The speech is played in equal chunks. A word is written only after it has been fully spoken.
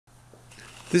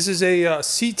This is a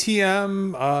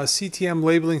CTM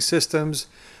labeling systems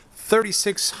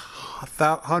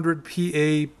 3600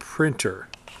 PA printer.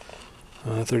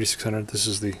 3600. This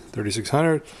is the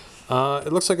 3600.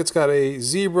 It looks like it's got a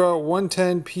Zebra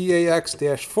 110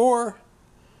 PAX-4.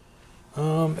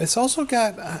 It's also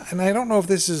got, and I don't know if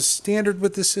this is standard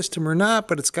with this system or not,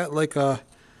 but it's got like a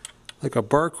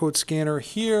barcode scanner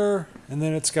here, and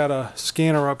then it's got a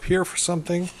scanner up here for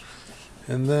something,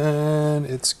 and then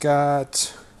it's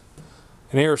got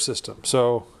an air system.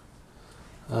 So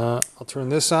I'll turn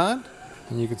this on,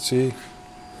 and you can see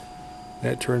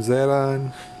that turns that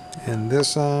on, and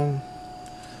this on,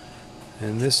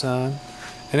 and this on.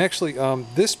 And actually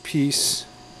this piece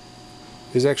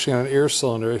is actually on an air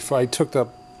cylinder. If I took the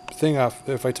thing off,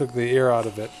 if I took the air out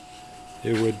of it,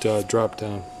 it would drop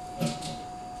down.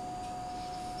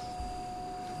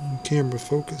 Camera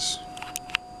focus.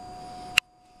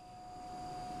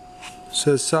 It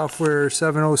says software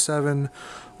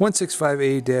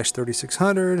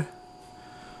 707-1658-3600.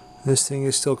 This thing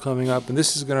is still coming up, and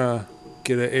this is gonna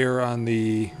get an air on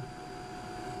the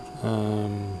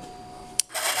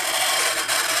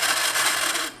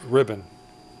ribbon.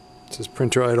 It says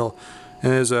printer idle,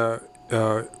 and there's a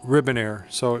ribbon air,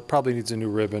 so it probably needs a new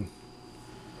ribbon.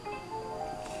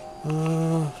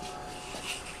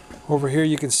 Over here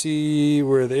you can see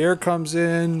where the air comes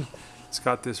in. It's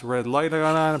got this red light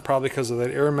on, probably because of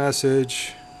that error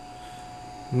message.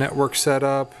 Network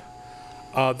setup.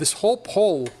 This whole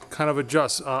pole kind of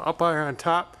adjusts. Up higher on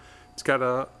top, it's got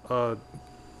a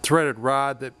threaded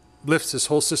rod that lifts this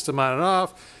whole system on and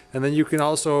off. And then you can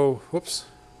also, whoops,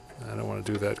 I don't want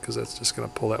to do that because that's just going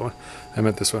to pull that one. I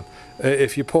meant this one.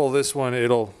 If you pull this one,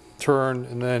 it'll turn,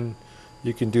 and then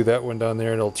you can do that one down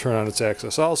there, and it'll turn on its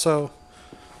axis also.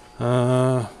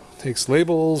 Takes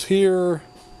labels here,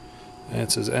 and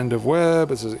it says end of web,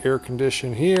 it says air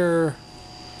condition here.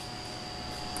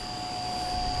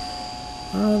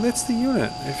 That's the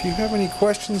unit. If you have any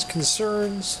questions,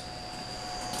 concerns,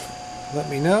 let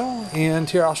me know. And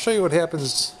here, I'll show you what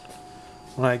happens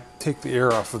when I take the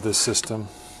air off of this system.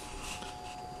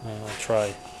 I'll try.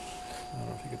 I don't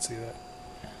know if you can see that.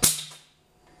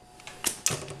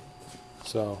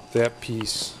 So that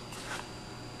piece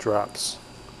drops.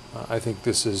 I think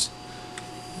this is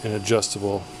an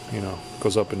adjustable,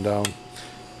 goes up and down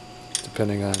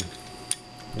depending on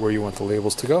where you want the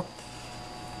labels to go.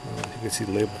 You can see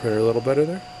the label printer a little better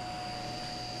there.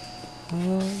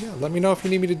 Yeah, let me know if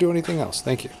you need me to do anything else.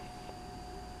 Thank you.